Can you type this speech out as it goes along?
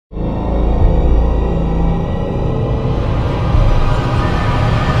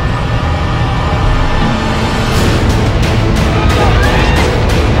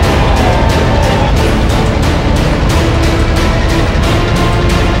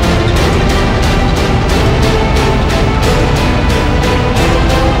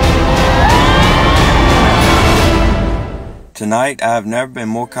Tonight, I have never been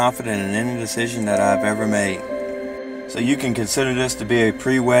more confident in any decision that I have ever made. So you can consider this to be a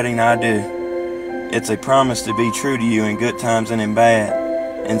pre-wedding I do. It's a promise to be true to you in good times and in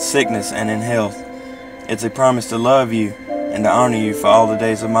bad, in sickness and in health. It's a promise to love you and to honor you for all the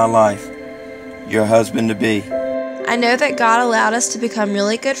days of my life. Your husband-to-be. I know that God allowed us to become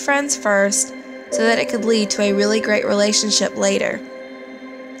really good friends first so that it could lead to a really great relationship later.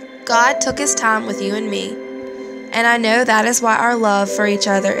 God took His time with you and me, and I know that is why our love for each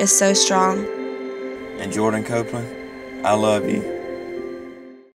other is so strong. And Jordan Copeland, I love you.